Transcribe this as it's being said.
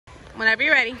Whenever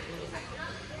you're ready.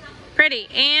 Pretty,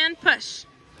 and push.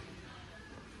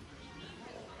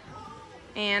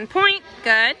 And point,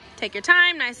 good. Take your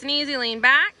time, nice and easy, lean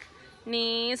back.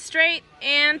 Knees straight,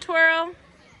 and twirl.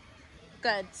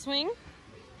 Good, swing.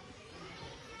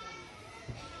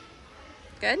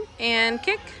 Good, and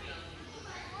kick.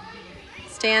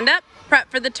 Stand up, prep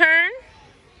for the turn.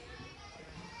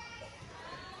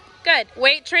 Good,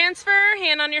 weight transfer,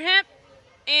 hand on your hip,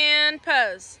 and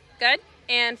pose. Good,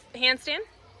 and handstand.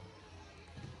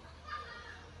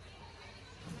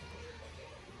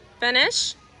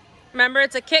 Finish. Remember,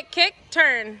 it's a kick, kick,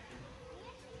 turn.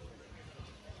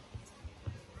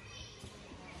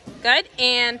 Good,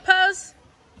 and pose.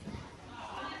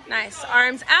 Nice,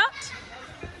 arms out,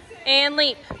 and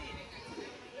leap.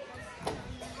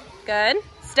 Good,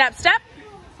 step, step.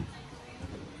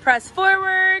 Press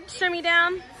forward, shimmy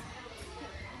down.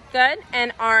 Good,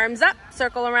 and arms up,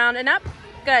 circle around and up.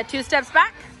 Good, 2 steps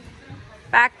back,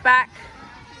 back, back,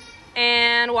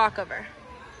 and walk over.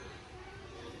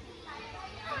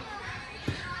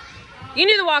 You can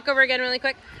do the walkover again really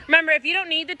quick. Remember, if you don't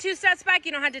need the 2 steps back,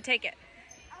 you don't have to take it.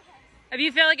 If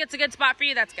you feel like it's a good spot for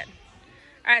you, that's good.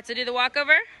 All right, so do the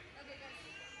walkover.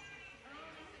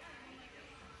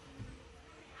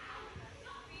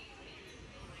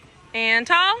 And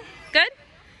tall, good.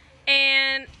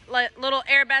 And little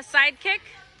airbest side kick.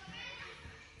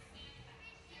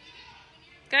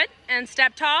 Good, and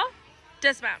step tall,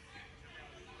 dismount.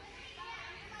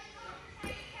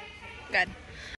 Good.